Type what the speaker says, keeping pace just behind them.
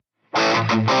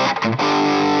Hi,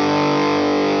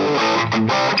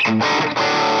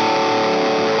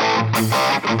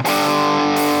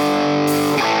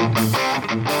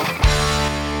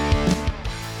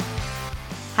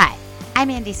 I'm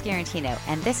Andy Scarantino,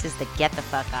 and this is the Get the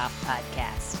Fuck Off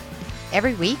podcast.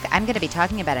 Every week, I'm going to be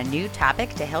talking about a new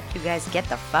topic to help you guys get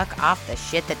the fuck off the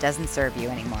shit that doesn't serve you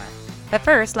anymore. But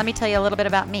first, let me tell you a little bit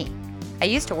about me. I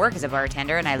used to work as a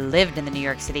bartender, and I lived in the New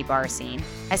York City bar scene.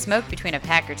 I smoked between a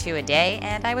pack or two a day,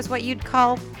 and I was what you'd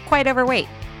call quite overweight.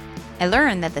 I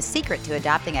learned that the secret to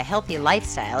adopting a healthy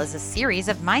lifestyle is a series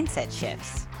of mindset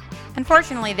shifts.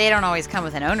 Unfortunately, they don't always come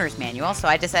with an owner's manual, so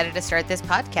I decided to start this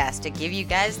podcast to give you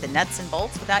guys the nuts and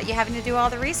bolts without you having to do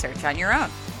all the research on your own.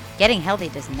 Getting healthy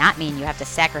does not mean you have to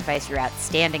sacrifice your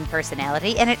outstanding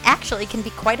personality, and it actually can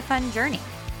be quite a fun journey.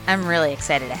 I'm really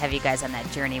excited to have you guys on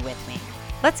that journey with me.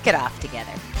 Let's get off together.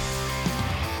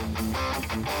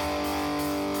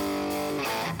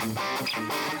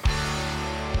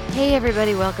 Hey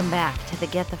everybody, welcome back to the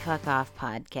Get the Fuck Off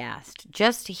podcast.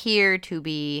 Just here to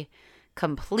be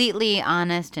completely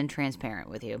honest and transparent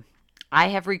with you. I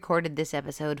have recorded this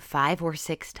episode 5 or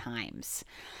 6 times.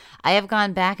 I have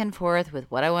gone back and forth with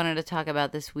what I wanted to talk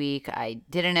about this week. I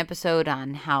did an episode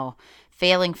on how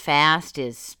failing fast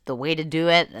is the way to do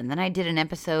it, and then I did an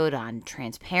episode on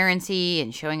transparency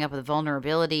and showing up with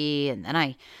vulnerability, and then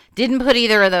I didn't put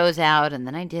either of those out, and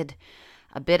then I did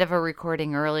a bit of a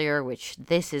recording earlier, which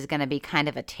this is going to be kind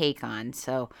of a take on.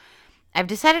 So I've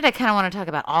decided I kind of want to talk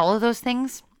about all of those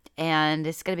things, and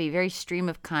it's going to be very stream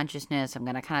of consciousness. I'm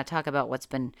going to kind of talk about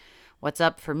what's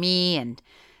up for me, and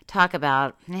talk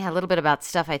about a little bit about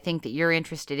stuff I think that you're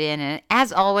interested in. And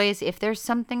as always, if there's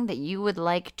something that you would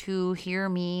like to hear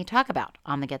me talk about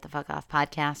on the Get the Fuck Off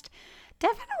podcast,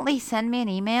 definitely send me an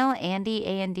email, Andy,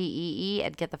 ANDEE,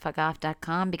 at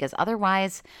getthefuckoff.com, because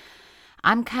otherwise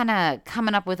I'm kind of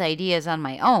coming up with ideas on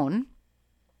my own.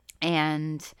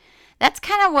 And that's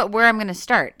kind of where I'm going to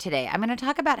start today. I'm going to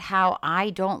talk about how I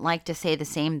don't like to say the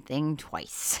same thing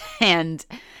twice. And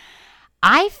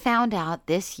I found out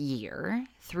this year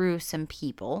through some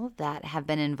people that have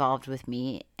been involved with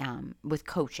me with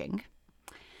coaching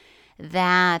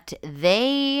that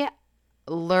they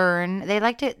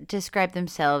like to describe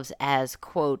themselves as,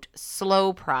 quote,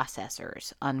 slow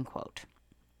processors, unquote.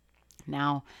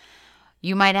 Now,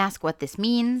 you might ask what this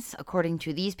means. According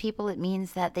to these people, it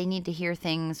means that they need to hear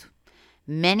things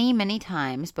many, many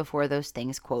times before those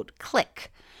things, quote,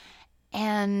 click.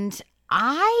 And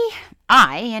I,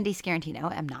 Andy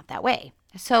Scarantino, am not that way.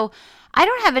 So I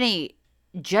don't have any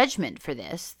judgment for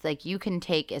this. Like, you can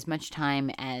take as much time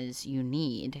as you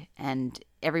need, and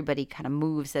everybody kind of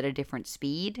moves at a different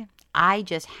speed. I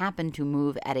just happen to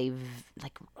move at a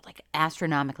like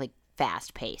astronomically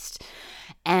fast paced.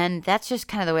 And that's just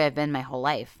kind of the way I've been my whole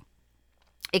life.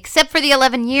 Except for the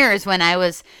 11 years when I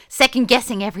was second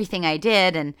guessing everything I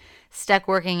did and stuck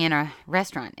working in a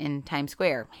restaurant in Times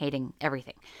Square, hating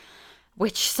everything.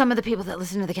 Which some of the people that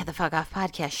listen to the Get the Fuck Off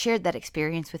podcast shared that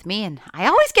experience with me. And I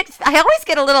always get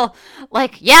a little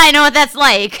like, yeah, I know what that's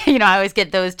like. I always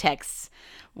get those texts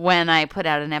when I put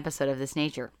out an episode of this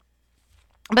nature.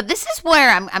 But this is where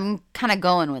I'm kind of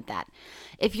going with that.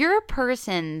 If you're a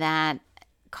person that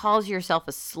calls yourself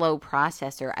a slow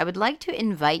processor, I would like to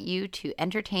invite you to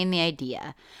entertain the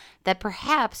idea that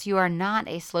perhaps you are not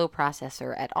a slow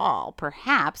processor at all.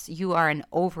 Perhaps you are an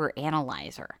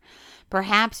overanalyzer.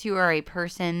 Perhaps you are a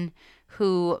person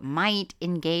who might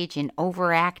engage in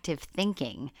overactive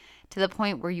thinking to the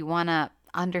point where you want to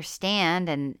understand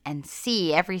and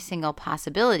see every single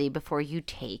possibility before you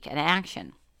take an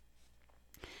action.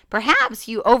 Perhaps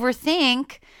you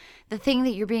overthink the thing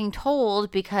that you're being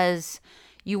told because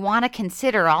you want to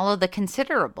consider all of the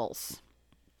considerables.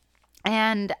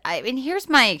 And here's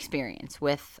my experience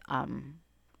with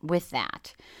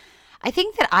that. I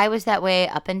think that I was that way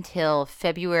up until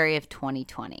February of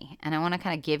 2020. And I want to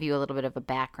kind of give you a little bit of a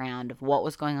background of what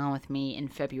was going on with me in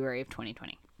February of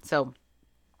 2020. So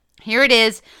here it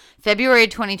is, February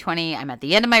 2020. I'm at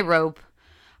the end of my rope.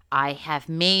 I have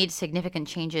made significant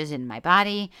changes in my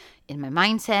body, in my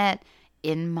mindset,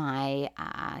 in my,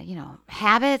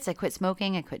 habits. I quit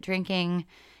smoking. I quit drinking,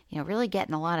 really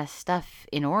getting a lot of stuff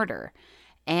in order.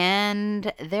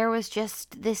 And there was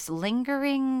just this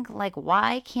lingering, like,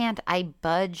 why can't I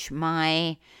budge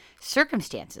my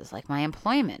circumstances, like my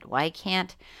employment? Why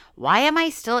am I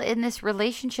still in this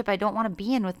relationship I don't want to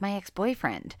be in with my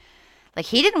ex-boyfriend? Like,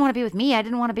 he didn't want to be with me. I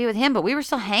didn't want to be with him, but we were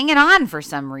still hanging on for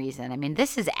some reason.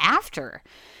 This is after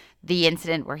the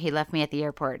incident where he left me at the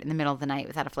airport in the middle of the night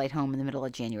without a flight home in the middle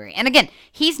of January. And again,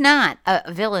 he's not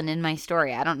a villain in my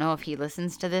story. I don't know if he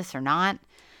listens to this or not.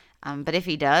 But if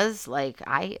he does, like,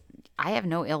 I I have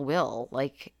no ill will.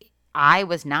 Like, I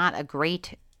was not a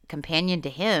great companion to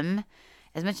him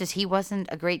as much as he wasn't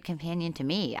a great companion to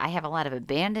me. I have a lot of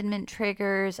abandonment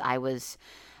triggers. I was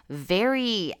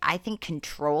very, I think,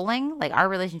 controlling. Like, our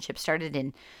relationship started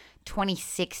in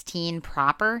 2016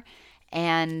 proper,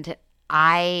 and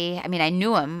I mean, I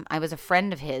knew him. I was a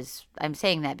friend of his. I'm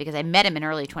saying that because I met him in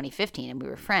early 2015 and we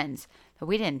were friends, but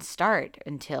we didn't start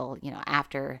until,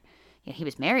 after, he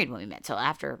was married when we met. So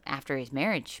after his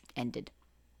marriage ended.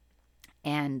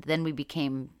 And then we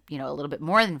became, a little bit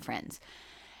more than friends.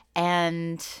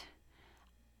 And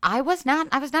I was not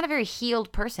a very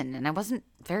healed person, and I wasn't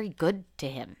very good to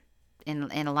him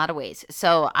in a lot of ways.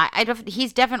 So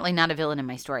he's definitely not a villain in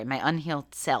my story. My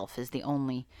unhealed self is the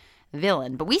only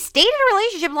villain. But we stayed in a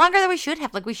relationship longer than we should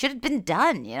have. Like, we should have been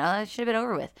done, it should have been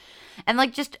over with. And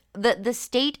like, just the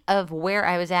state of where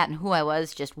I was at and who I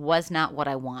was just was not what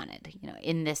I wanted,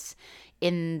 in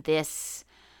this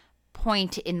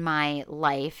point in my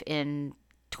life in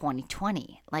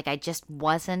 2020. Like, I just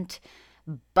wasn't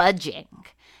budging.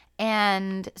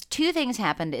 And two things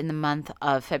happened in the month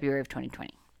of February of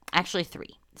 2020. Actually,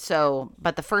 three. So,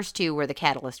 but the first two were the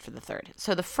catalyst for the third.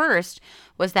 So the first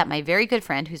was that my very good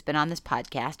friend who's been on this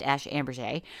podcast, Ash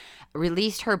Amberjay,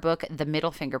 released her book, The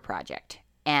Middle Finger Project.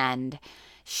 And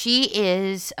she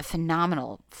is a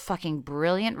phenomenal, fucking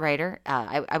brilliant writer.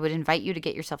 I would invite you to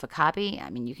get yourself a copy. I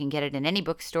mean, you can get it in any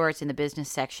bookstore. It's in the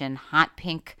business section. Hot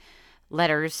pink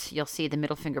letters. You'll see The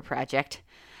Middle Finger Project.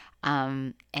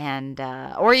 Or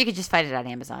you could just find it on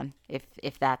Amazon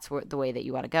if that's the way that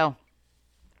you want to go.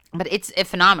 But it's a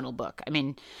phenomenal book. I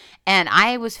mean, and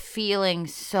I was feeling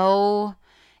so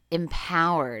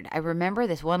empowered. I remember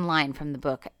this one line from the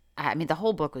book. I mean, the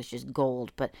whole book was just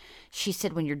gold, but she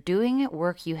said, when you're doing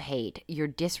work you hate, you're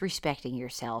disrespecting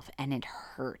yourself and it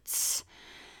hurts.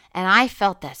 And I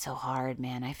felt that so hard,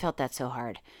 man. I felt that so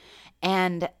hard.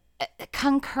 And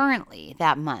concurrently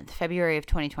that month, February of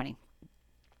 2020,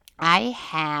 I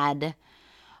had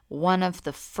one of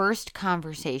the first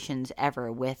conversations ever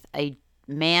with a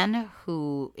man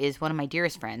who is one of my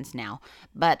dearest friends now,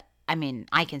 but I mean,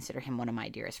 I consider him one of my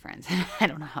dearest friends. I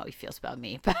don't know how he feels about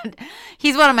me, but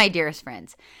he's one of my dearest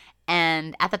friends.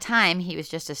 And at the time, he was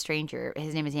just a stranger.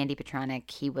 His name is Andy Petronic.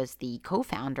 He was the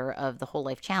co-founder of the Whole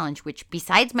Life Challenge, which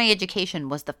besides my education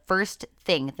was the first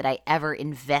thing that I ever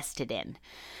invested in.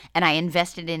 And I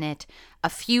invested in it a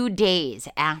few days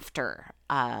after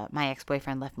my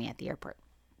ex-boyfriend left me at the airport.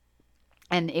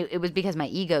 And it was because my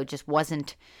ego just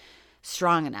wasn't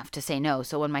strong enough to say no.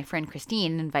 So when my friend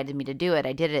Christine invited me to do it,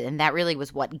 I did it. And that really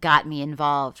was what got me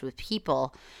involved with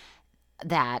people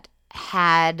that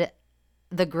had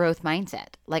the growth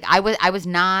mindset. Like, I was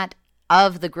not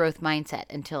of the growth mindset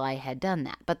until I had done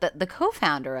that. But the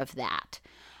co-founder of that,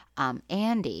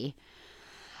 Andy,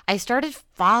 I started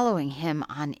following him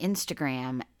on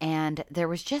Instagram, and there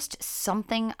was just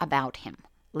something about him.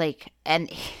 Like,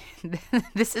 and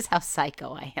this is how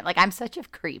psycho I am. Like, I'm such a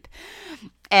creep.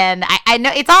 And I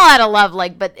know it's all out of love,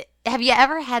 like, but have you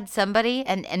ever had somebody,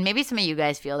 and maybe some of you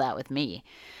guys feel that with me,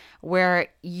 where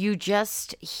you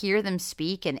just hear them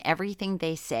speak and everything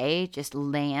they say just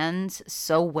lands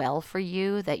so well for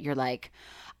you that you're like,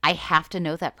 I have to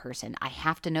know that person. I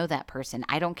have to know that person.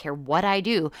 I don't care what I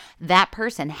do. That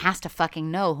person has to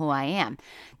fucking know who I am.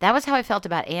 That was how I felt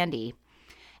about Andy.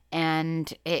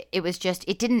 And it was just,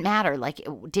 it didn't matter. Like,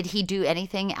 did he do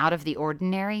anything out of the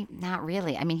ordinary? Not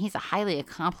really. I mean, he's a highly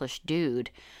accomplished dude.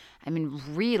 I mean,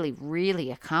 really,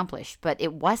 really accomplished. But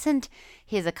it wasn't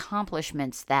his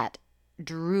accomplishments that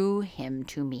drew him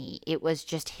to me. It was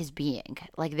just his being.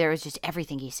 Like, there was just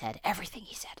everything he said.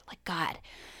 Like, God,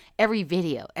 every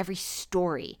video, every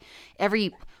story,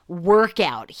 every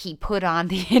workout he put on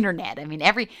the internet. I mean,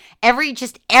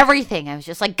 just everything. I was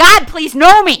just like, God, please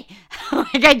know me.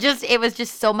 It was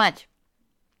just so much.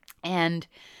 And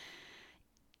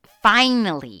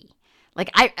finally,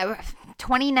 like,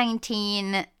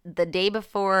 2019, the day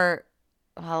before,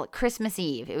 well, Christmas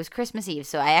Eve. It was Christmas Eve.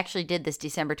 So I actually did this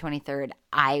December 23rd.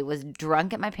 I was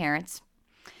drunk at my parents'.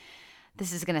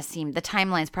 This is going to seem, the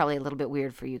timeline's probably a little bit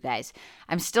weird for you guys.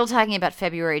 I'm still talking about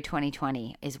February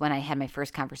 2020 is when I had my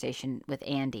first conversation with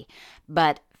Andy.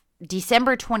 But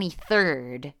December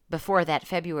 23rd, before that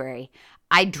February,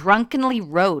 I drunkenly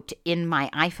wrote in my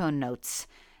iPhone notes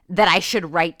that I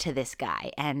should write to this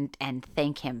guy and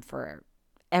thank him for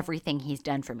everything he's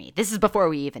done for me. This is before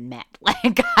we even met.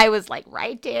 Like, I was like,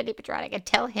 write to Andy Petronic and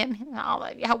tell him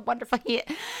how wonderful he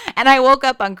is. And I woke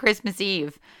up on Christmas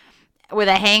Eve with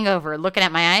a hangover, looking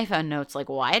at my iPhone notes, like,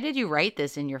 why did you write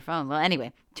this in your phone? Well,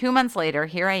 anyway, 2 months later,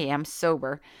 here I am,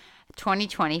 sober,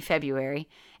 2020, February,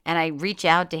 and I reach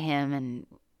out to him, and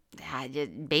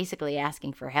basically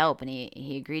asking for help, and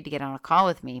he agreed to get on a call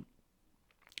with me.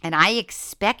 And I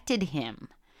expected him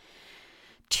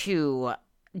to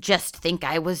just think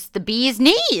I was the bee's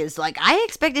knees. Like, I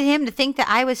expected him to think that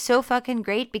I was so fucking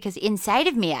great, because inside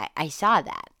of me, I saw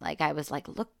that. Like, I was like,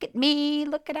 look at me.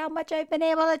 Look at how much I've been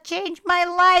able to change my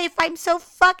life. I'm so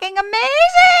fucking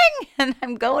amazing. And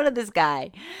I'm going to this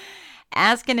guy,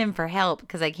 asking him for help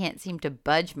because I can't seem to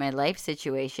budge my life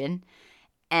situation.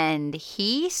 And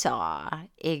he saw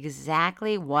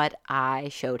exactly what I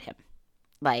showed him.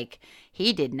 Like,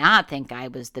 he did not think I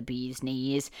was the bee's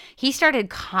knees. He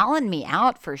started calling me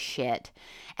out for shit.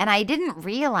 And I didn't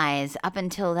realize up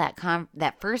until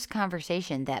that first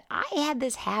conversation that I had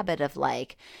this habit of,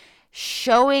 like,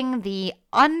 showing the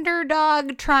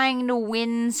underdog trying to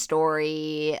win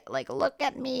story. Like, look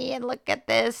at me and look at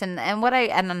this. And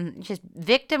I'm just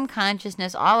victim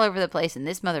consciousness all over the place. And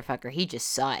this motherfucker, he just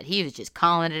saw it. He was just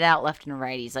calling it out left and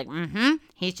right. He's like,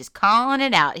 He's just calling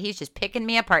it out. He's just picking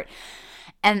me apart.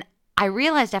 And I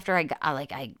realized after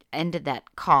I ended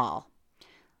that call,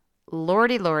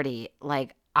 lordy,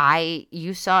 like,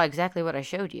 you saw exactly what I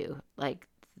showed you. Like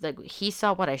he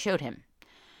saw what I showed him.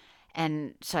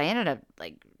 And so I ended up,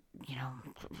 like,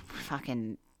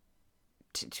 fucking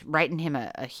writing him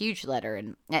a huge letter.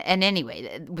 And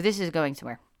anyway, this is going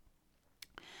somewhere.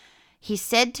 He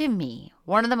said to me,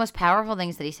 one of the most powerful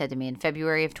things that he said to me in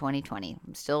February of 2020,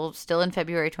 I'm still in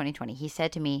February 2020, he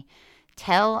said to me,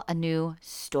 tell a new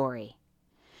story.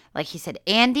 Like, he said,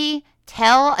 Andy,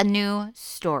 tell a new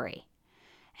story.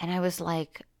 And I was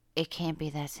like, it can't be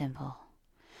that simple.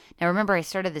 Now, remember, I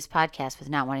started this podcast with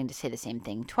not wanting to say the same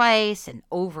thing twice and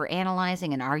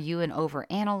overanalyzing. And are you an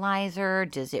overanalyzer?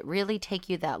 Does it really take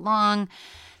you that long?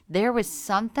 There was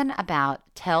something about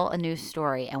tell a new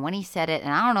story. And when he said it,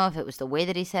 and I don't know if it was the way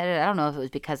that he said it. I don't know if it was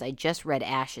because I just read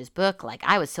Ash's book. Like,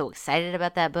 I was so excited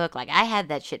about that book. Like, I had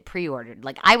that shit pre-ordered.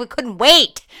 Like, I couldn't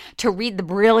wait to read the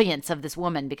brilliance of this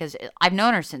woman, because I've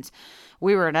known her since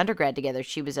we were in undergrad together.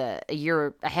 She was a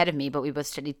year ahead of me, but we both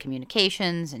studied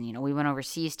communications, and, we went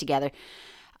overseas together.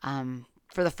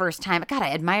 For the first time. God, I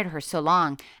admired her so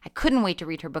long. I couldn't wait to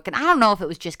read her book. And I don't know if it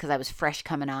was just because I was fresh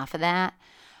coming off of that,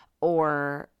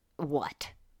 or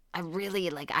what. I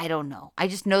don't know. I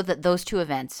just know that those two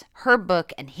events, her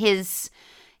book and his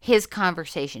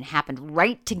conversation, happened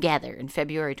right together in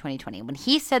February 2020. When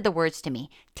he said the words to me,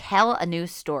 tell a new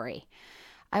story,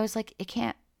 I was like, it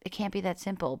can't be that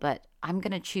simple, but I'm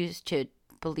going to choose to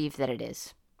believe that it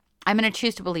is. I'm going to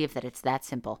choose to believe that it's that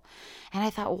simple. And I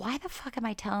thought, why the fuck am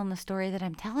I telling the story that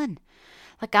I'm telling?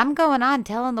 Like, I'm going on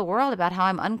telling the world about how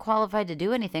I'm unqualified to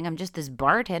do anything. I'm just this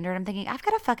bartender. And I'm thinking, I've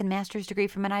got a fucking master's degree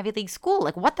from an Ivy League school.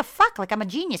 Like, what the fuck? Like, I'm a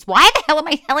genius. Why the hell am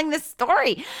I telling this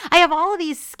story? I have all of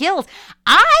these skills.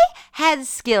 I had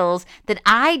skills that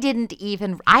I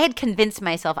had convinced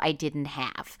myself I didn't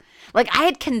have. Like, I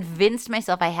had convinced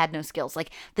myself I had no skills.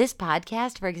 Like, this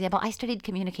podcast, for example, I studied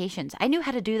communications. I knew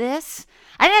how to do this.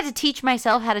 I didn't have to teach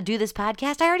myself how to do this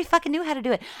podcast. I already fucking knew how to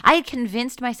do it. I had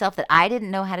convinced myself that I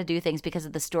didn't know how to do things because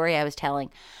of the story I was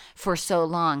telling for so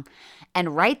long.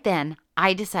 And right then,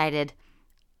 I decided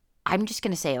I'm just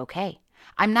going to say, okay.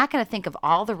 I'm not going to think of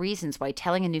all the reasons why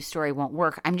telling a new story won't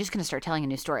work. I'm just going to start telling a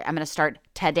new story. I'm going to start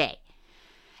today.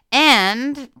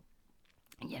 And,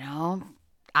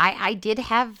 I did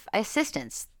have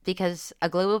assistance, because a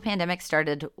global pandemic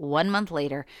started 1 month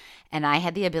later, and I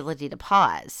had the ability to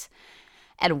pause.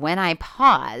 And when the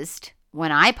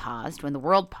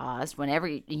world paused, when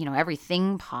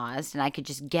everything paused, and I could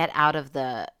just get out of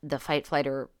the fight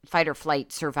or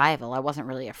flight survival. I wasn't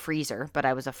really a freezer, but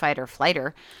I was a fight or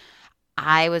flighter.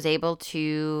 I was able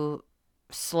to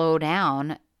slow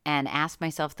down and ask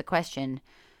myself the question,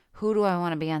 who do I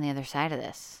want to be on the other side of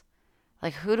this?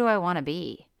 Like, who do I want to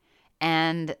be?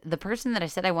 And the person that I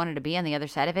said I wanted to be on the other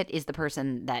side of it is the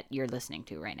person that you're listening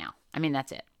to right now. I mean,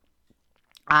 that's it.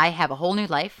 I have a whole new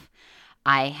life.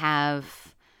 The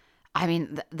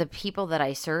people that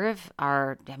I serve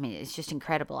it's just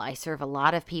incredible. I serve a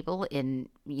lot of people in,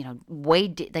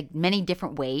 many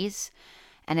different ways.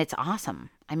 And it's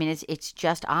awesome. I mean, it's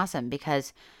just awesome,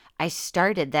 because I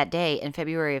started that day in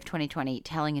February of 2020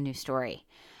 telling a new story.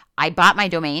 I bought my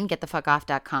domain,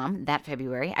 getthefuckoff.com, that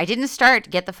February. I didn't start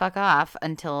Get the Fuck Off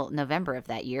until November of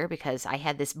that year, because I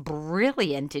had this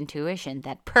brilliant intuition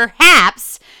that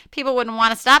perhaps people wouldn't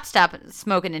want to stop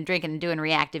smoking and drinking and doing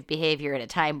reactive behavior at a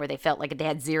time where they felt like they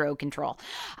had zero control.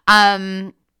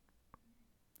 And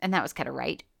that was kind of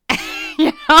right.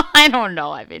 I don't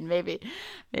know. I mean, maybe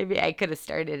I could have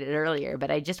started it earlier,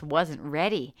 but I just wasn't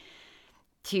ready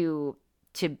to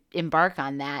embark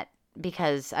on that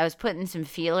because I was putting some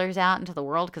feelers out into the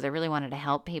world because I really wanted to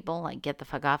help people, like get the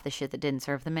fuck off the shit that didn't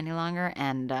serve them any longer.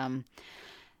 And,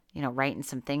 writing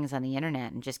some things on the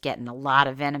internet and just getting a lot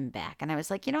of venom back. And I was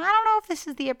like, I don't know if this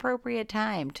is the appropriate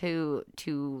time to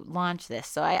launch this.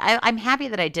 So I'm happy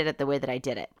that I did it the way that I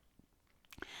did it.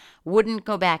 Wouldn't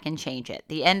go back and change it.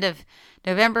 The end of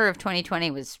November of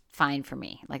 2020 was fine for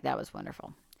me. Like, that was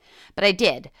wonderful. But I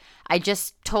did. I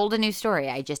just told a new story.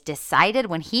 I just decided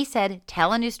when he said,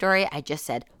 tell a new story, I just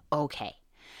said, okay.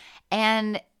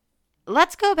 And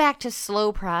let's go back to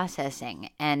slow processing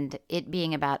and it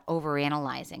being about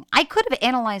overanalyzing. I could have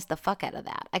analyzed the fuck out of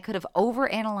that. I could have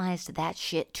overanalyzed that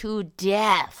shit to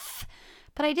death.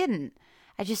 But I didn't.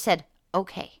 I just said,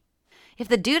 okay. If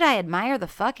the dude I admire the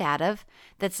fuck out of,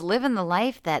 that's living the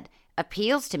life that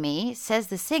appeals to me, says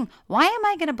this thing, why am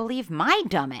I going to believe my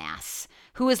dumbass,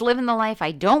 who is living the life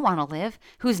I don't want to live,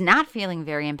 who's not feeling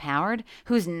very empowered,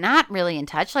 who's not really in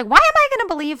touch? Like, why am I going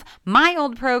to believe my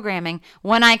old programming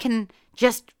when I can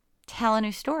just tell a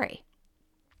new story?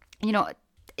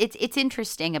 It's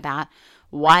interesting about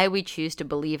why we choose to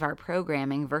believe our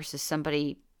programming versus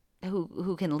somebody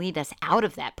who can lead us out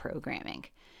of that programming.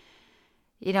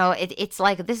 It's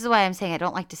like, this is why I'm saying I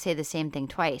don't like to say the same thing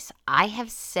twice. I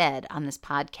have said on this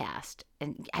podcast,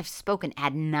 and I've spoken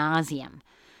ad nauseum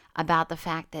about the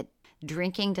fact that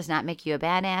drinking does not make you a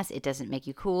badass. It doesn't make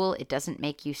you cool. It doesn't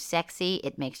make you sexy.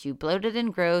 It makes you bloated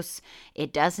and gross.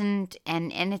 It doesn't,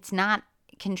 and it's not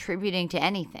contributing to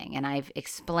anything. And I've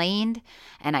explained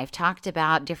and I've talked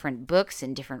about different books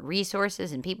and different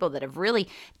resources and people that have really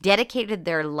dedicated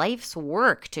their life's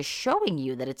work to showing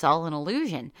you that it's all an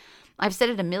illusion. I've said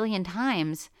it 1,000,000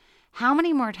 times. How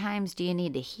many more times do you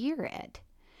need to hear it?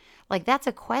 Like, that's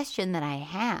a question that I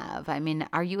have. I mean,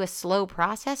 are you a slow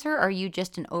processor or are you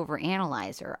just an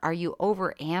overanalyzer? Are you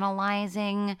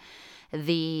overanalyzing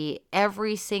the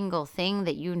every single thing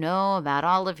that you know about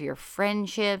all of your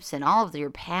friendships and all of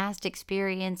your past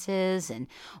experiences? And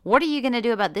what are you going to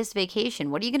do about this vacation?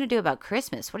 What are you going to do about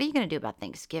Christmas? What are you going to do about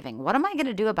Thanksgiving? What am I going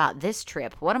to do about this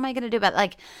trip? What am I going to do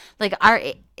about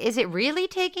is it really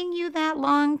taking you that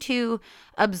long to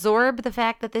absorb the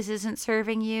fact that this isn't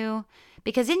serving you?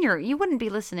 Because you wouldn't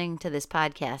be listening to this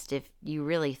podcast if you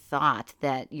really thought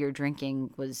that your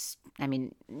drinking was, I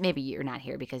mean, maybe you're not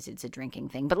here because it's a drinking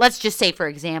thing, but let's just say, for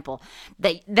example,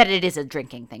 that it is a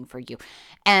drinking thing for you.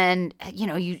 And,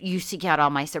 you seek out all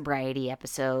my sobriety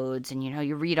episodes and,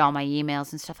 you read all my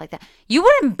emails and stuff like that. You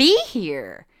wouldn't be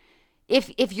here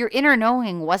if your inner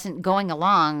knowing wasn't going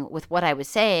along with what I was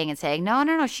saying and saying,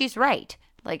 no, she's right.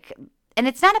 Like, and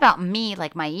it's not about me,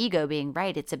 like my ego being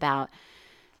right. It's about,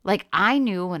 like, I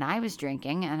knew when I was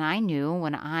drinking and I knew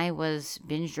when I was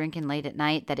binge drinking late at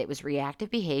night that it was reactive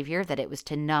behavior, that it was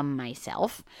to numb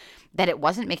myself, that it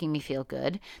wasn't making me feel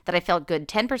good, that I felt good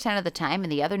 10% of the time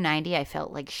and the other 90 I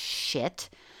felt like shit.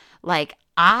 Like,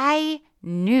 I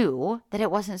knew that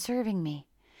it wasn't serving me.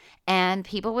 And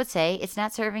people would say, it's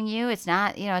not serving you. It's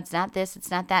not, it's not this, it's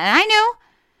not that. And I knew.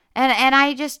 And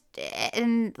I just,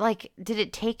 and like, did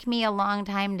it take me a long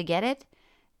time to get it?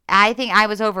 I think I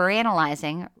was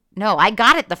overanalyzing. No, I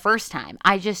got it the first time.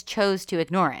 I just chose to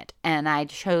ignore it. And I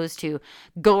chose to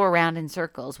go around in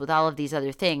circles with all of these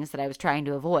other things that I was trying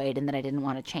to avoid and that I didn't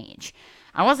want to change.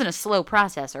 I wasn't a slow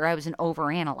processor. I was an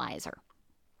overanalyzer.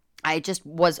 I just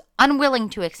was unwilling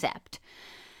to accept.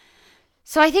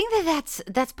 So I think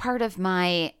that's part of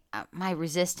my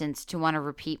resistance to want to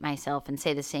repeat myself and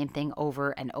say the same thing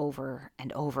over and over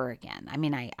and over again. I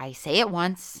mean, I say it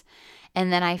once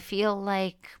and then I feel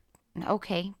like,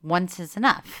 okay, once is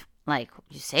enough. Like,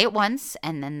 you say it once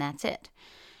and then that's it.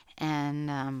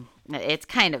 And it's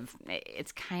kind of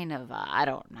I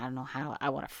don't know how I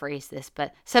want to phrase this,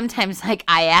 but sometimes, like,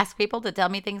 I ask people to tell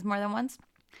me things more than once.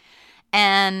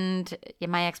 And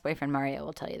my ex-boyfriend Mario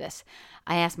will tell you this.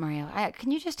 I asked Mario,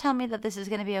 can you just tell me that this is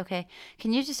going to be okay?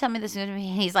 Can you just tell me this is going to be?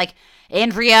 And he's like,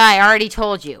 Andrea, I already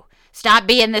told you. Stop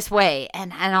being this way.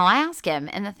 And I'll ask him.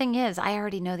 And the thing is, I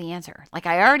already know the answer. Like,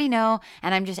 I already know.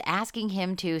 And I'm just asking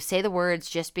him to say the words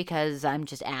just because I'm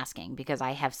just asking. Because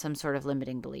I have some sort of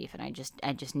limiting belief. And I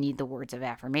just need the words of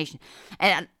affirmation.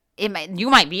 And you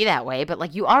might be that way. But,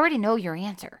 like, you already know your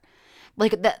answer.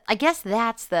 Like, I guess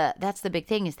that's the big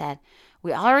thing, is that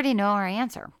we already know our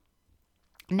answer.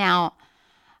 Now,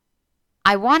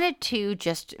 I wanted to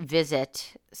just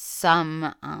visit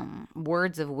some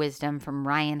words of wisdom from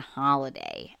Ryan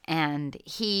Holiday. And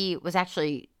he was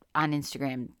actually on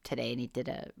Instagram today, and he did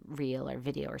a reel or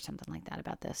video or something like that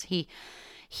about this. He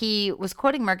He was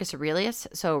quoting Marcus Aurelius.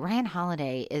 So Ryan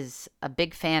Holiday is a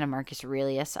big fan of Marcus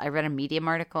Aurelius. I read a Medium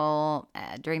article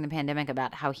during the pandemic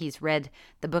about how he's read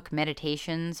the book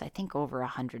Meditations, I think over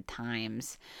 100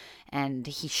 times. And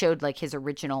he showed like his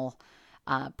original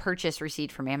purchase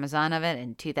receipt from Amazon of it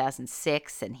in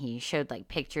 2006. And he showed like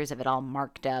pictures of it all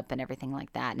marked up and everything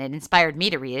like that. And it inspired me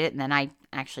to read it. And then I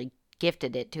actually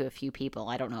gifted it to a few people.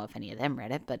 I don't know if any of them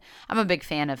read it, but I'm a big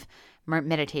fan of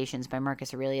Meditations by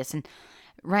Marcus Aurelius. And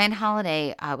Ryan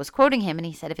Holiday was quoting him, and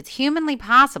he said, if it's humanly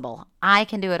possible, I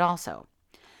can do it also.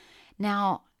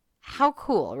 Now, how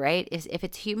cool, right? Is if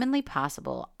it's humanly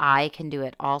possible, I can do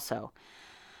it also.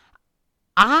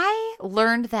 I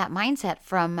learned that mindset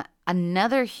from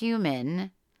another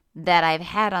human that I've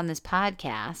had on this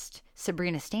podcast,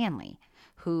 Sabrina Stanley,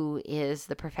 who is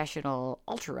the professional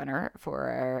ultra runner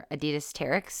for Adidas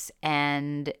Terrex.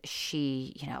 And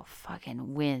she,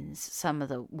 fucking wins some of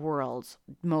the world's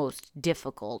most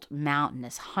difficult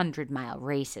mountainous 100-mile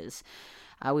races.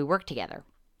 We worked together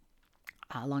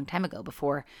a long time ago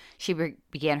before she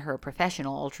began her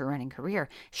professional ultra running career.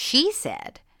 She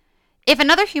said, if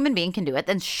another human being can do it,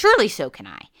 then surely so can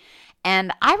I.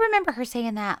 And I remember her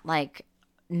saying that, like,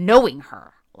 knowing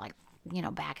her, like,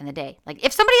 back in the day. Like,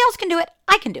 if somebody else can do it,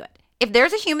 I can do it. If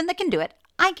there's a human that can do it,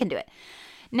 I can do it.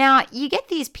 Now, you get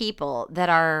these people that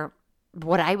are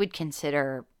what I would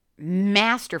consider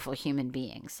masterful human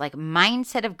beings, like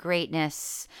mindset of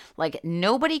greatness. Like,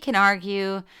 nobody can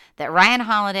argue that Ryan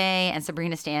Holiday and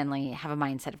Sabrina Stanley have a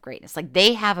mindset of greatness. Like,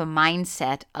 they have a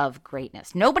mindset of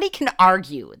greatness. Nobody can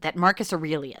argue that Marcus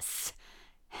Aurelius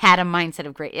had a mindset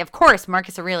of greatness. Of course,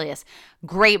 Marcus Aurelius,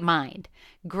 great mind.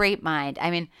 I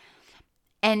mean,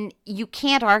 and you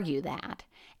can't argue that.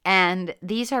 And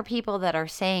these are people that are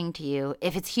saying to you,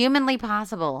 if it's humanly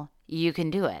possible, you can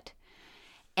do it.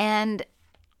 And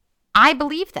I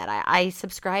believe that. I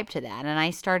subscribe to that. And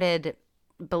I started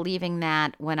believing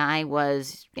that when I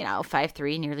was,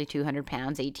 5'3", nearly 200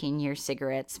 pounds, 18-year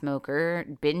cigarette smoker,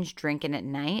 binge drinking at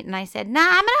night. And I said, nah,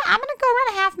 I'm gonna go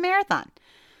run a half marathon.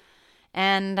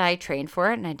 And I trained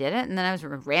for it, and I did it, and then I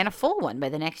ran a full one by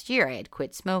the next year. I had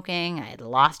quit smoking. I had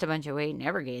lost a bunch of weight,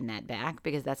 never gained that back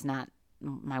because that's not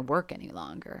my work any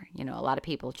longer. A lot of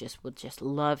people would just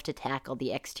love to tackle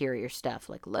the exterior stuff.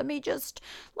 Like, let me just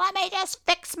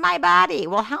fix my body.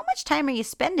 Well, how much time are you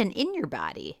spending in your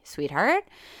body, sweetheart?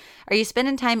 Are you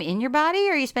spending time in your body,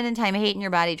 or are you spending time hating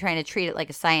your body, trying to treat it like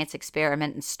a science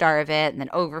experiment and starve it and then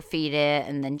overfeed it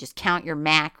and then just count your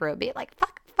macro? Be like,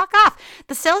 fuck off.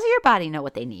 The cells of your body know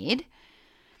what they need.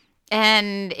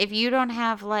 And if you don't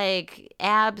have like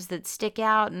abs that stick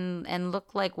out and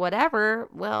look like whatever,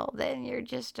 well, then you're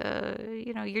just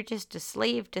you're just a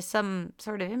slave to some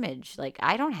sort of image. Like,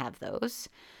 I don't have those.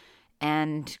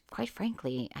 And quite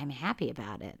frankly, I'm happy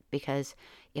about it, because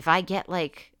if I get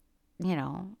like,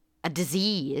 a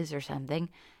disease or something,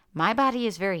 my body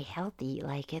is very healthy.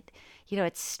 Like,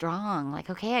 it's strong. Like,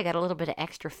 okay, I got a little bit of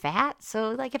extra fat.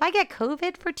 So like, if I get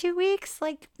COVID for 2 weeks,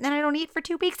 like, and I don't eat for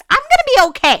 2 weeks, I'm going to be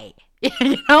okay.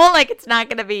 Like, it's not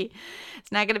going to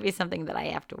be something that I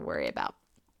have to worry about.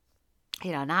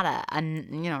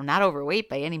 Not overweight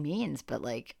by any means, but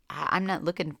like, I'm not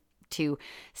looking to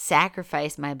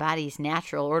sacrifice my body's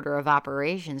natural order of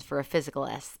operations for a physical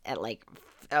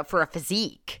for a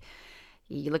physique.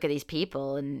 You look at these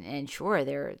people and sure,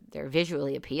 they're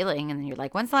visually appealing, and then you're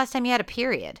like, when's the last time you had a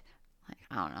period? Like,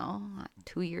 I don't know,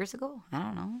 2 years ago? I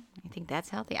don't know. I think that's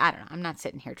healthy. I don't know. I'm not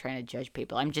sitting here trying to judge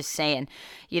people. I'm just saying,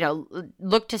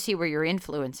 look to see where your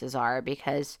influences are,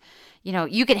 because,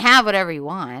 you can have whatever you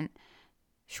want.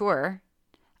 Sure.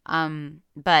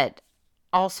 But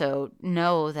also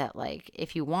know that, like,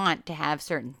 if you want to have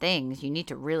certain things, you need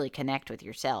to really connect with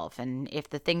yourself. And if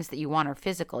the things that you want are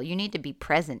physical, you need to be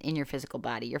present in your physical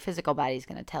body. Your physical body is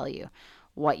going to tell you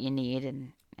what you need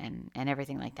and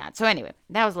everything like that. So anyway,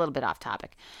 that was a little bit off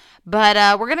topic.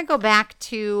 But we're going to go back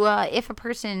to if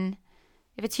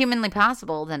it's humanly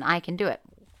possible, then I can do it.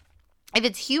 If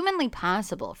it's humanly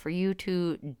possible for you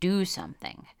to do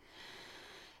something,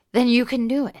 then you can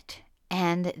do it.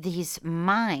 And these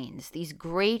minds, these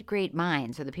great, great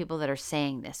minds are the people that are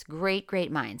saying this. Great,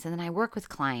 great minds. And then I work with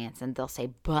clients and they'll say,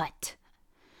 but.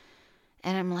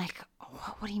 And I'm like,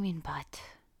 what do you mean, but?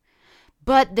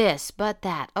 But this, but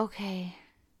that. Okay,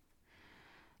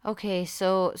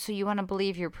 so you want to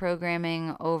believe you're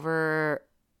programming over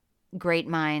great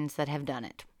minds that have done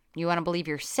it. You want to believe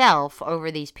yourself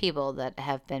over these people that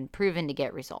have been proven to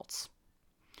get results.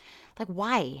 Like,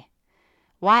 why?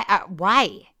 Why?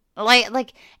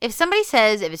 Like, if somebody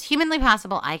says, if it's humanly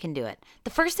possible, I can do it. The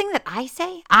first thing that I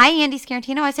say, Andy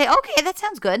Scarantino, I say, okay, that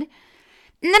sounds good.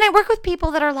 And then I work with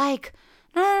people that are like,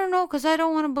 No, because I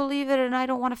don't want to believe it and I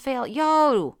don't want to fail.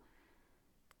 Yo,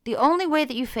 the only way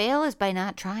that you fail is by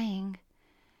not trying.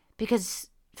 Because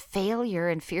failure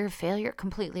and fear of failure,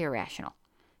 completely irrational.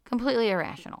 Completely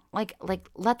irrational. Like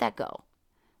let that go.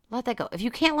 Let that go. If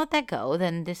you can't let that go,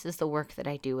 then this is the work that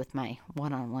I do with my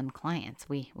one-on-one clients.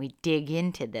 We dig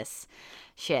into this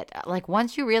shit. Like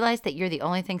once you realize that you're the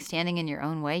only thing standing in your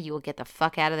own way, you will get the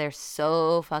fuck out of there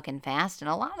so fucking fast. And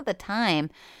a lot of the time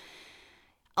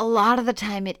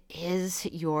it is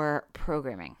your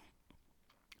programming.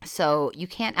 So you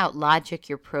can't out-logic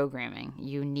your programming.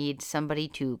 You need somebody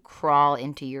to crawl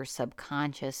into your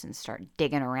subconscious and start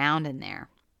digging around in there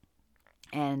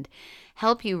and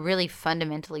help you really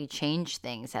fundamentally change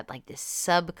things at like this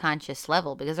subconscious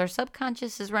level, because our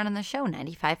subconscious is running the show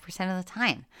 95% of the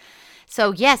time.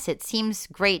 So yes, it seems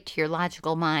great to your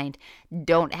logical mind.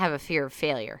 Don't have a fear of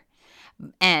failure.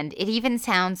 And it even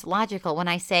sounds logical when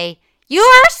I say, you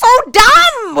are so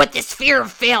dumb with this fear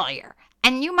of failure.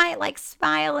 And you might like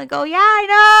smile and go, yeah, I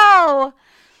know.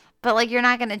 But like you're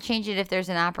not going to change it if there's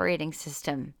an operating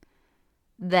system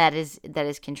that is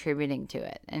contributing to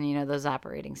it. And you know, those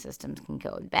operating systems can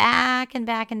go back and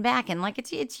back and back, and like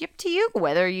it's up to you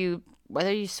whether you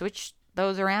switch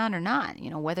those around or not,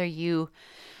 you know, whether you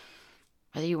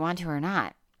want to or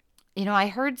not. You know, I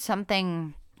heard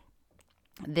something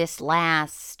this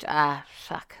last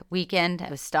weekend. I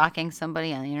was stalking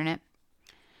somebody on the internet,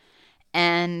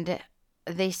 and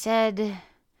they said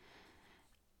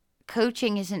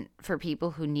coaching isn't for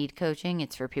people who need coaching,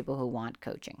 it's for people who want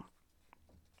coaching.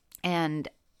 And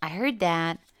I heard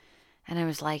that, and I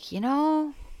was like, you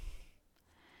know,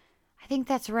 I think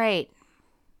that's right.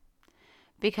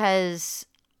 Because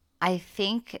I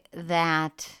think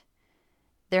that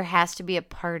there has to be a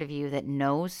part of you that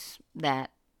knows that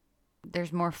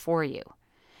there's more for you.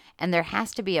 And there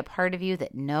has to be a part of you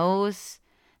that knows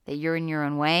that you're in your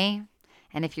own way.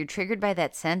 And if you're triggered by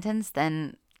that sentence,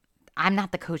 then I'm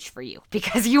not the coach for you,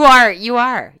 because you're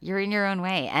in your own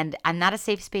way. And I'm not a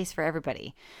safe space for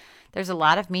everybody. There's a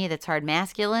lot of me that's hard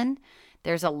masculine.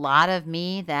 There's a lot of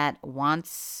me that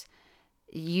wants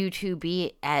you to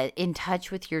be in touch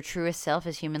with your truest self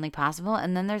as humanly possible.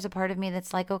 And then there's a part of me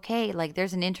that's like, okay, like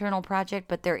there's an internal project,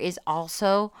 but there is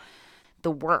also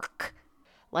the work,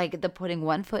 like the putting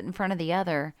one foot in front of the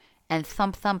other and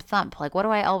thump, thump, thump. Like, what do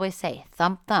I always say?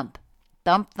 Thump, thump,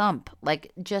 thump, thump.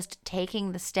 Like just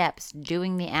taking the steps,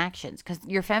 doing the actions, because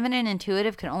your feminine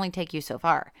intuitive can only take you so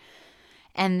far.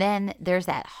 And then there's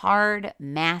that hard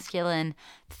masculine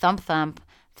thump, thump,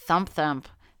 thump, thump,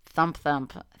 thump,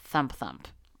 thump, thump, thump.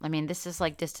 I mean, this is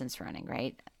like distance running,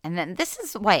 right? And then this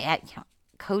is why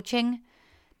coaching,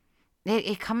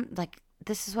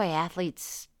 this is why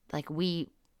athletes, like we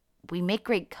make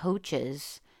great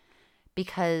coaches,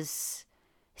 because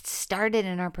it started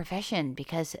in our profession,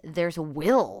 because there's a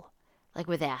will, like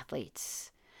with athletes.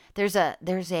 There's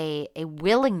a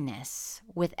willingness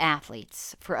with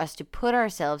athletes for us to put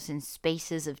ourselves in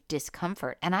spaces of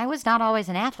discomfort. And I was not always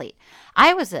an athlete.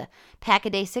 I was a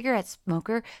pack-a-day cigarette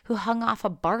smoker who hung off a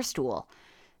bar stool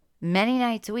many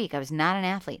nights a week. I was not an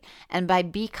athlete. And by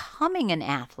becoming an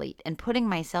athlete and putting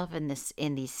myself in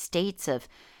these states of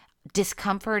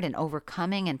discomfort and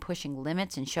overcoming and pushing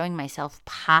limits and showing myself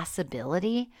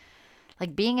possibility,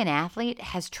 like being an athlete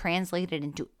has translated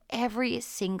into every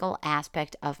single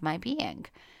aspect of my being.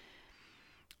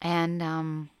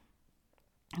 And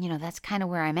you know, that's kind of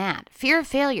where I'm at. Fear of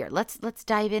failure. Let's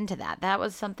dive into that. That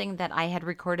was something that I had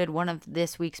recorded one of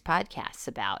this week's podcasts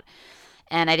about.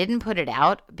 And I didn't put it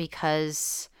out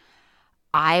because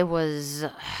I was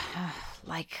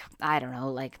like, I don't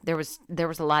know, like there was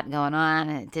a lot going on,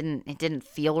 and it didn't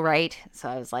feel right. So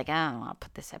I was like, I don't want to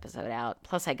put this episode out.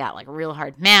 Plus I got like real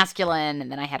hard masculine,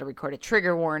 and then I had to record a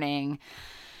trigger warning.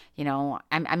 You know,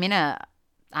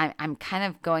 I'm kind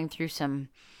of going through some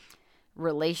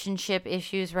relationship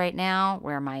issues right now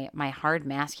where my hard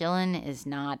masculine is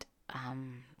not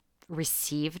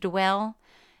received well.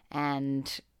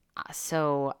 And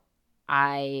so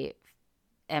I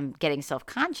am getting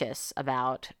self-conscious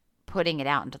about putting it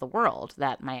out into the world,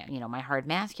 that my hard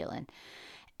masculine.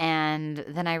 And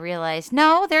then I realized,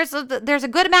 no, there's a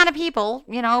good amount of people,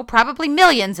 you know, probably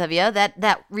millions of you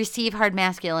that receive hard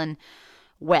masculine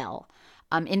well.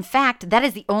 In fact, that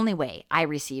is the only way I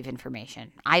receive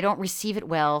information. I don't receive it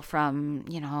well from,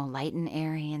 you know, light and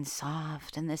airy and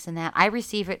soft and this and that. I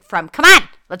receive it from, come on,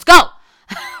 let's go.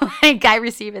 Like I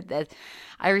receive it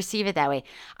that way.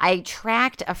 I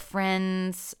tracked a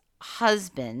friend's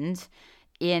husband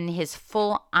in his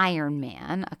full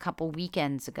Ironman a couple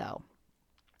weekends ago.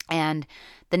 And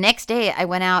the next day I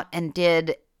went out and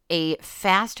did a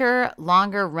faster,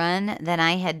 longer run than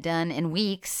I had done in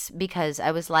weeks because I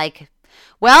was like,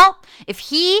 well, if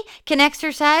he can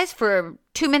exercise for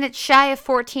 2 minutes shy of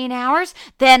 14 hours,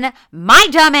 then my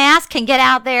dumb ass can get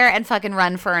out there and fucking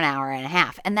run for an hour and a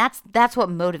half. And that's what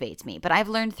motivates me. But I've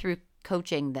learned through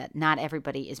coaching that not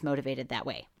everybody is motivated that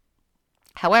way.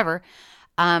 However,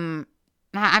 I'm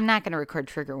not going to record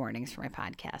trigger warnings for my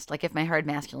podcast. Like if my hard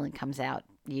masculine comes out,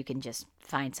 you can just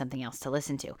find something else to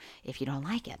listen to if you don't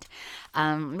like it.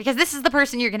 Because this is the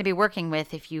person you're going to be working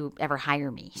with if you ever hire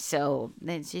me. So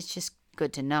it's just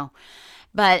good to know.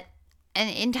 But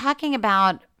in talking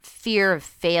about fear of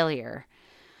failure,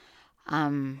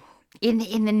 in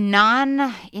a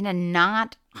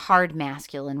not hard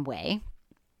masculine way,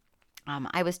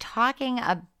 I was talking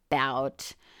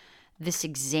about this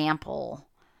example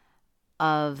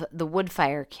of the wood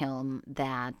fire kiln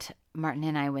that Martin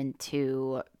and I went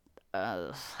to,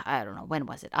 I don't know, when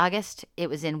was it? August? It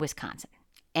was in Wisconsin.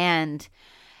 And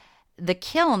the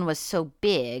kiln was so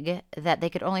big that they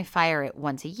could only fire it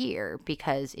once a year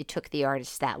because it took the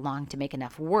artists that long to make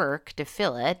enough work to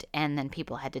fill it. And then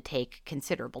people had to take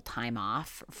considerable time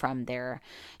off from their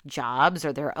jobs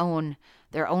or their own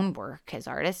work as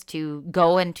artists to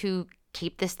go and to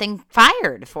keep this thing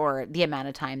fired for the amount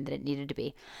of time that it needed to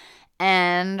be.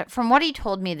 And from what he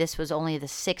told me, this was only the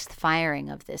 6th firing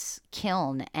of this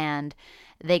kiln, and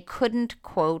they couldn't,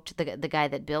 quote, the guy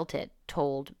that built it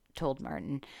told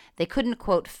Martin, they couldn't,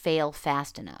 quote, fail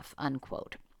fast enough,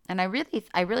 unquote. And I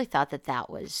really thought that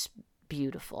was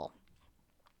beautiful,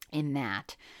 in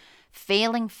that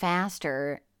failing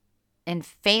faster and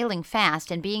failing fast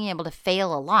and being able to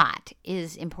fail a lot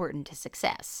is important to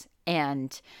success.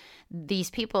 And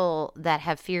these people that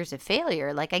have fears of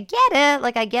failure, like, I get it.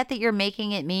 Like, I get that you're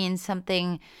making it mean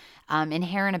something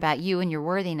inherent about you and your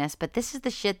worthiness. But this is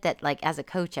the shit that, like, as a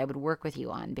coach, I would work with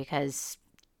you on, because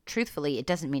truthfully, it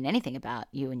doesn't mean anything about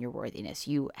you and your worthiness.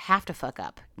 You have to fuck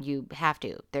up. You have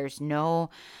to. There's no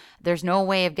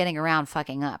way of getting around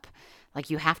fucking up. Like,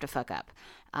 you have to fuck up.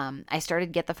 I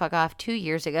started Get the Fuck Off 2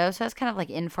 years ago, so I was kind of like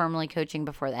informally coaching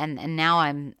before that, and now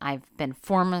I've been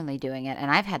formally doing it,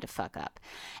 and I've had to fuck up.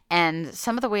 And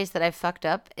some of the ways that I've fucked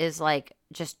up is like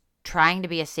just trying to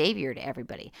be a savior to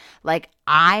everybody. Like,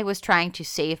 I was trying to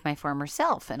save my former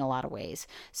self in a lot of ways.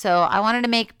 So I wanted to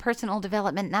make personal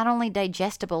development not only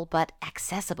digestible, but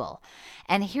accessible.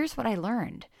 And here's what I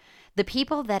learned. The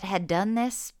people that had done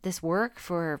this work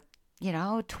for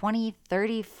 20,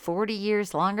 30, 40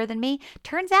 years longer than me,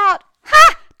 turns out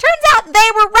they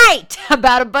were right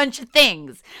about a bunch of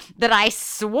things that I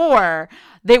swore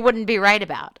they wouldn't be right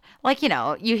about. Like,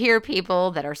 you hear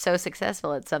people that are so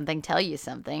successful at something tell you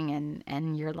something,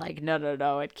 and you're like,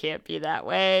 no, it can't be that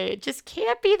way. It just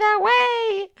can't be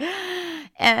that way.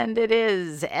 And it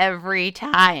is every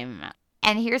time.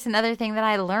 And here's another thing that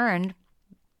I learned.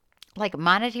 Like,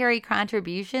 monetary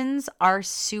contributions are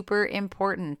super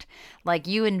important. Like,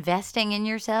 you investing in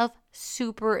yourself,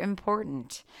 super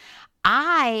important.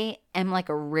 I am like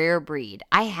a rare breed.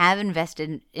 I have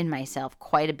invested in myself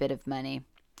quite a bit of money.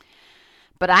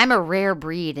 But I'm a rare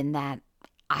breed in that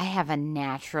I have a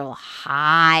natural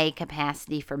high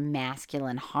capacity for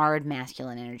hard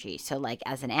masculine energy. So like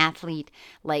as an athlete,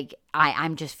 like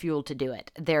I'm just fueled to do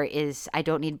it. I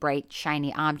don't need bright,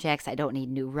 shiny objects. I don't need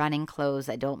new running clothes.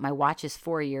 My watch is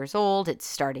 4 years old. It's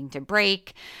starting to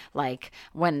break. Like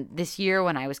this year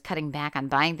when I was cutting back on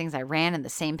buying things, I ran in the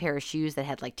same pair of shoes that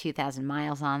had like 2,000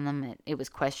 miles on them. It was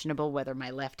questionable whether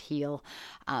my left heel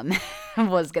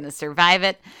was going to survive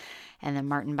it. And then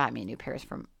Martin bought me a new pair of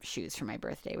shoes for my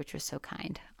birthday, which was so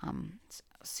kind.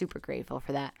 Super grateful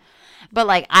for that. But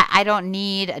like, I don't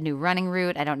need a new running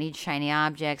route. I don't need shiny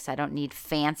objects. I don't need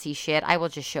fancy shit. I will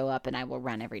just show up and I will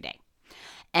run every day.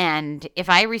 And if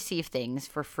I receive things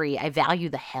for free, I value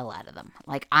the hell out of them.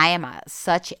 Like, I am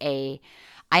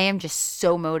just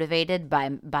so motivated by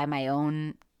my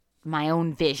own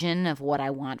vision of what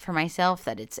I want for myself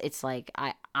that it's like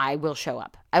I will show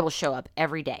up. I will show up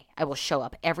every day. I will show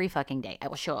up every fucking day. I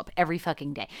will show up every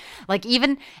fucking day. Like,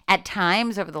 even at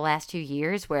times over the last 2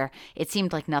 years where it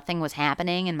seemed like nothing was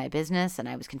happening in my business and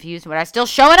I was confused, but I was still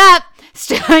showing up,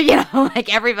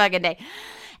 like every fucking day.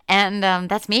 And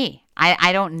that's me.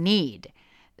 I don't need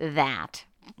that.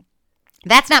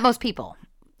 That's not most people.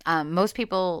 Most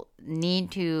people need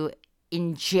to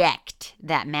inject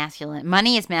that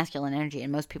money is masculine energy,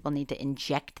 and most people need to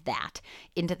inject that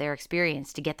into their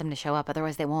experience to get them to show up.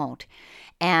 Otherwise they won't.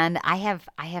 And I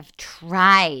have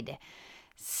tried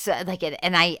So, like it,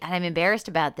 and I'm embarrassed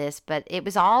about this, but it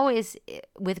was always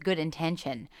with good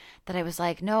intention that I was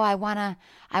like, no, I wanna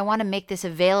make this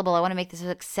available. I want to make this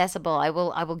accessible. I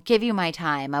will give you my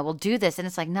time. I will do this. And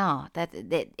it's like, no,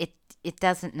 it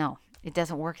doesn't. No, it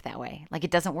doesn't work that way. Like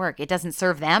it doesn't work. It doesn't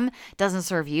serve them. It doesn't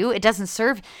serve you. It doesn't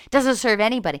serve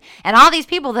anybody. And all these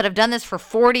people that have done this for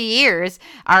 40 years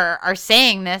are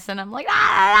saying this, and I'm like,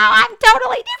 ah, I'm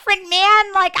totally different,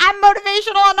 man. Like I'm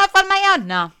motivational enough on my own.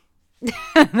 No.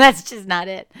 That's just not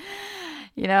it.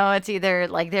 It's either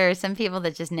like there are some people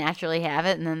that just naturally have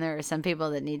it, and then there are some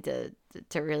people that need to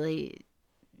really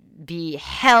be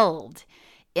held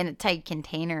in a tight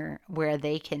container where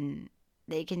they can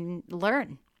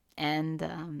learn. And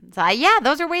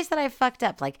those are ways that I've fucked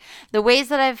up. Like the ways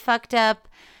that I've fucked up,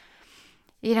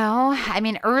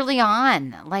 early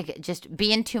on, like just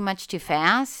being too much too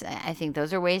fast. I think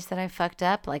those are ways that I've fucked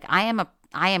up. Like I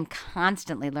am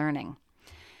constantly learning.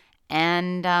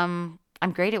 And I'm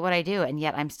great at what I do, and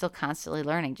yet I'm still constantly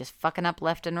learning, just fucking up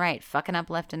left and right.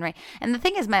 And the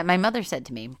thing is, my mother said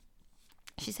to me,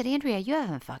 she said, Andrea, you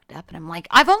haven't fucked up. And I'm like,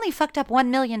 I've only fucked up 1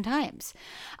 million times.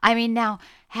 I mean, now,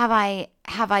 have I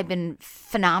been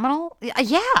phenomenal?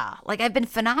 Yeah, like I've been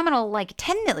phenomenal like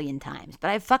 10 million times, but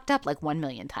I've fucked up like 1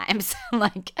 million times.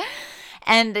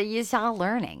 And you're all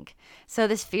learning. So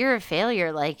this fear of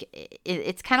failure, like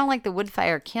it's kind of like the wood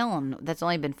fire kiln that's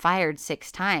only been fired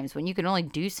 6 times. When you can only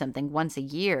do something once a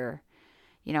year,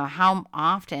 how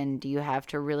often do you have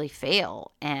to really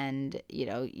fail? And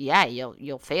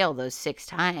you'll fail those 6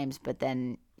 times, but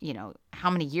then how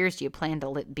many years do you plan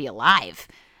to be alive?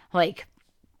 Like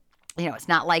it's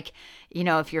not like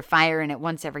if you're firing it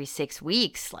once every 6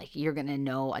 weeks, like you're gonna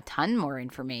know a ton more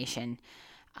information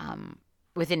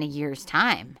within a year's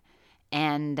time.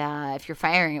 And if you're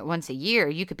firing it once a year,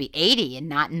 you could be 80 and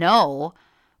not know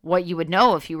what you would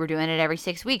know if you were doing it every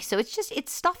 6 weeks. So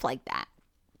it's stuff like that.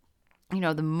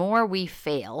 The more we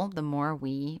fail, the more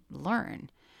we learn.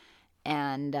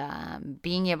 And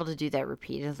being able to do that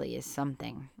repeatedly is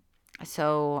something.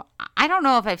 So I don't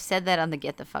know if I've said that on the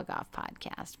Get the Fuck Off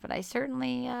podcast, but I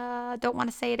certainly don't want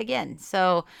to say it again.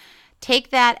 So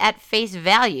take that at face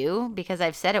value, because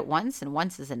I've said it once and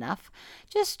once is enough.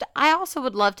 I also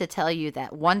would love to tell you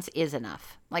that once is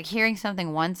enough. Like hearing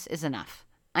something once is enough.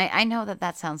 I know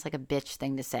that sounds like a bitch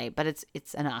thing to say, but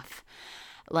it's enough.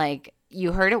 Like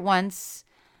you heard it once.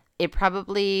 You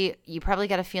probably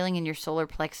got a feeling in your solar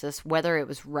plexus whether it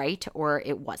was right or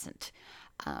it wasn't.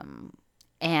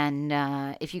 And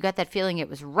if you got that feeling it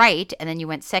was right, and then you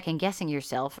went second guessing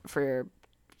yourself for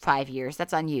 5 years,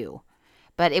 that's on you.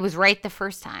 But it was right the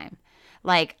first time.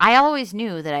 Like, I always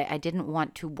knew that I didn't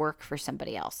want to work for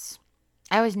somebody else.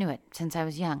 I always knew it since I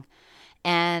was young.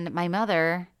 And my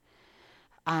mother,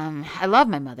 I love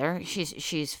my mother.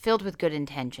 She's filled with good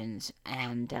intentions.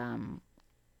 And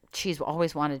she's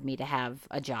always wanted me to have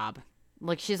a job.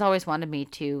 Like, she's always wanted me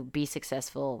to be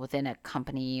successful within a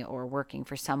company or working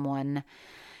for someone.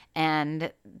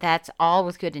 And that's all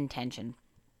with good intention.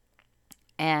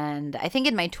 And I think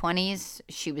in my 20s,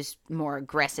 she was more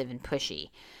aggressive and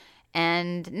pushy.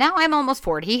 And now I'm almost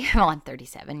 40. Well, I'm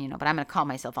 37, but I'm going to call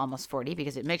myself almost 40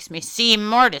 because it makes me seem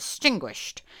more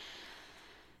distinguished.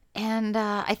 And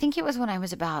I think it was when I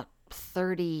was about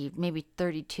 30, maybe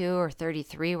 32 or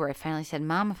 33, where I finally said,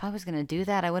 Mom, if I was going to do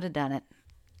that, I would have done it.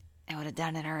 I would have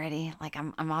done it already. Like,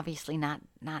 I'm obviously not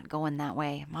going that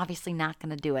way. I'm obviously not going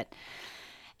to do it.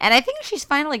 And I think she's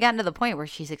finally gotten to the point where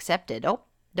she's accepted,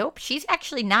 nope, she's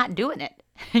actually not doing it.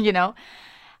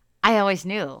 I always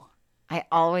knew.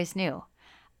 I'll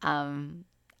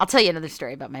tell you another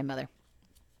story about my mother.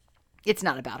 It's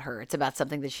not about her. It's about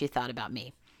something that she thought about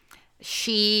me.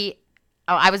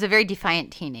 I was a very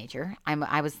defiant teenager.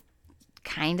 I was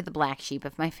kind of the black sheep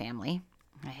of my family,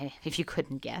 if you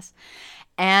couldn't guess.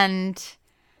 And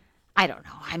I don't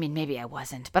know. I mean, maybe I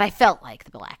wasn't, but I felt like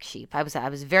the black sheep. I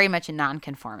was very much a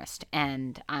nonconformist,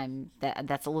 and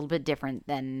that's a little bit different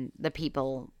than the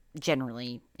people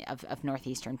generally of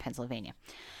northeastern Pennsylvania.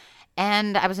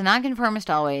 And I was a nonconformist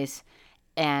always,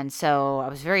 and so I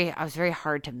was very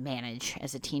hard to manage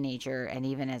as a teenager and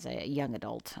even as a young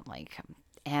adult.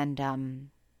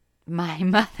 My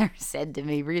mother said to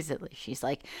me recently, she's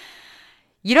like,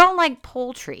 "You don't like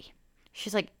poultry."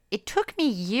 She's like, "It took me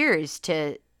years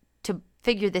to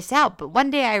figure this out, but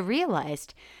one day I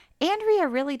realized Andrea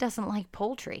really doesn't like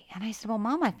poultry." And I said, "Well,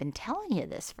 Mom, I've been telling you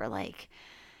this for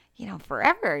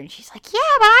forever." And she's like,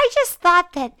 "Yeah, but I just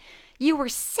thought that you were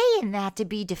saying that to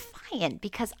be defiant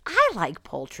because I like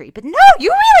poultry, but no,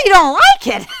 you really don't like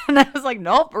it. And I was like,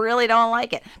 nope, really don't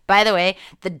like it. By the way,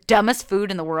 the dumbest food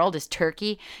in the world is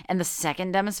turkey, and the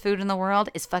second dumbest food in the world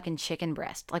is fucking chicken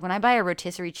breast. Like when I buy a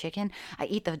rotisserie chicken, I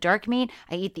eat the dark meat,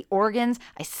 I eat the organs,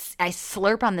 I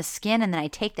slurp on the skin, and then I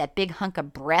take that big hunk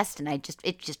of breast, and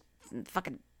it just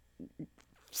fucking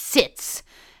sits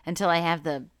until I have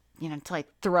until I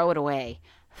throw it away.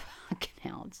 Fucking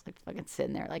hell, it's like fucking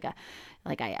sitting there like I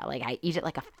eat it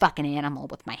like a fucking animal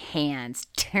with my hands,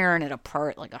 tearing it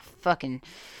apart like a fucking.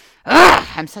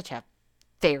 I'm such a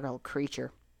feral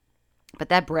creature. But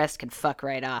that breast can fuck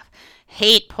right off.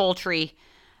 Hate poultry,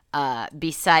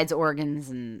 besides organs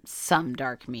and some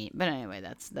dark meat. But anyway,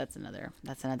 that's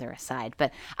another aside.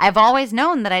 But I've always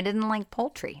known that I didn't like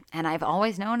poultry, and I've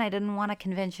always known I didn't want a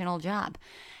conventional job.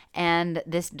 And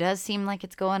this does seem like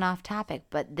it's going off topic,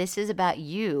 but this is about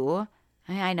you.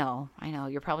 I know.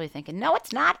 You're probably thinking, no,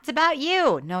 it's not. It's about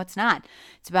you. No, it's not.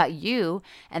 It's about you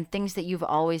and things that you've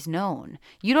always known.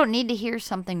 You don't need to hear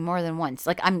something more than once.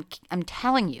 Like I'm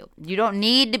telling you, you don't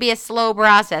need to be a slow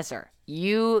processor.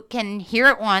 You can hear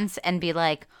it once and be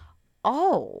like,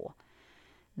 oh,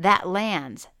 that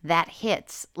lands, that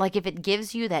hits. Like if it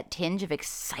gives you that tinge of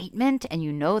excitement and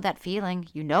you know that feeling,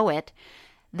 you know it,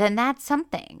 then that's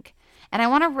something. And I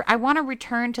want to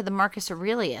return to the Marcus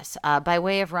Aurelius by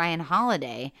way of Ryan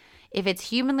Holiday. If it's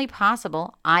humanly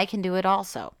possible, I can do it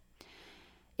also.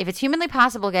 If it's humanly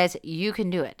possible, guys, you can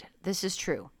do it. This is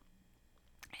true.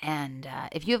 And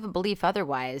if you have a belief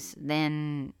otherwise,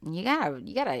 then you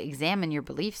gotta examine your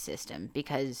belief system,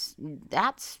 because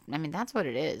that's what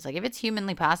it is. Like if it's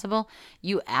humanly possible,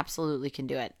 you absolutely can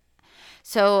do it.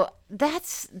 So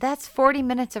that's 40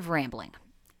 minutes of rambling,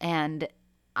 and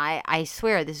I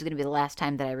swear this is going to be the last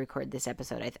time that I record this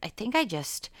episode. I think I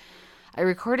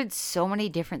recorded so many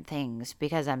different things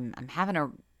because I'm having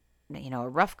a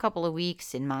rough couple of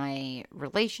weeks in my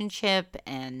relationship,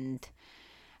 and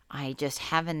I just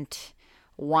haven't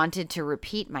wanted to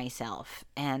repeat myself.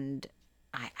 And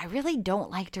I really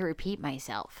don't like to repeat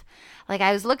myself. Like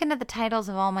I was looking at the titles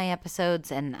of all my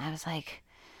episodes and I was like,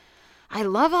 I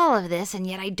love all of this, and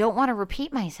yet I don't want to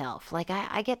repeat myself. Like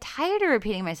I get tired of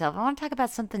repeating myself. I want to talk about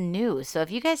something new. So if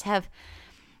you guys are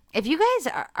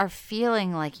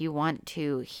feeling like you want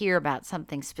to hear about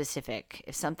something specific,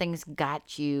 if something's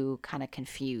got you kind of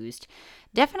confused,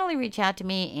 definitely reach out to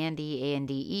me, Andee,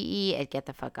 ANDEE, at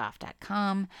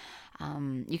getthefuckoff.com.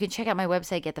 You can check out my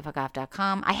website,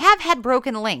 getthefuckoff.com. I have had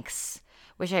broken links,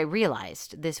 which I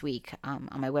realized this week on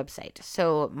my website.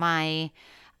 So my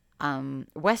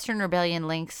Western Rebellion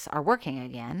links are working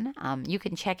again. You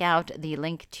can check out the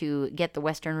link to get the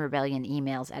Western Rebellion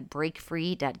emails at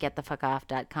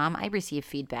breakfree.getthefuckoff.com. I receive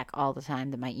feedback all the time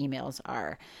that my emails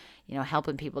are,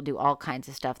 helping people do all kinds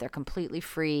of stuff. They're completely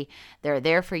free. They're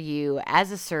there for you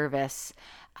as a service.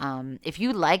 If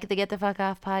you like the Get the Fuck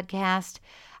Off podcast,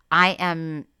 I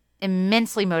am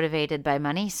immensely motivated by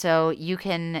money, so you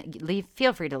can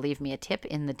feel free to leave me a tip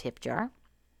in the tip jar.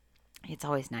 It's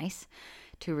always nice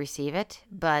to receive it,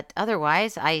 but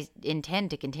otherwise I intend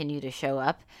to continue to show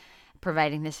up,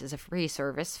 providing this is a free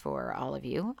service for all of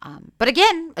you. But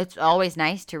again, it's always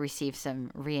nice to receive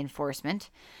some reinforcement.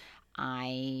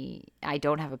 I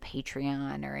don't have a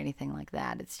Patreon or anything like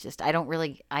that. It's just I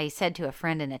said to a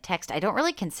friend in a text, I don't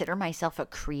really consider myself a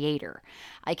creator.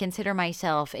 I consider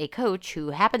myself a coach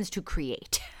who happens to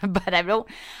create, but I'm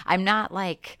not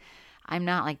like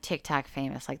TikTok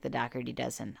famous like the Doherty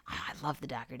Dozen. Oh, I love the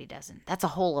Doherty Dozen. That's a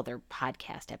whole other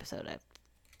podcast episode to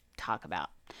talk about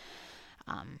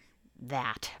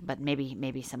that, but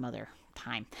maybe some other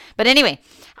time. But anyway,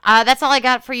 that's all I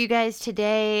got for you guys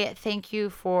today. Thank you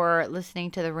for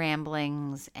listening to the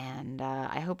ramblings, and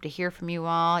I hope to hear from you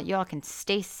all. You all can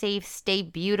stay safe, stay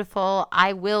beautiful.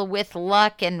 I will, with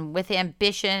luck and with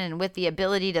ambition and with the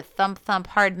ability to thump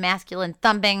hard masculine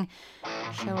thumping,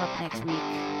 show up next week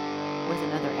with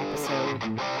another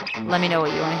episode. Let me know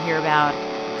what you want to hear about.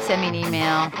 Send me an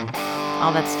email,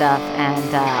 all that stuff,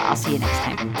 and I'll see you next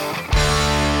time.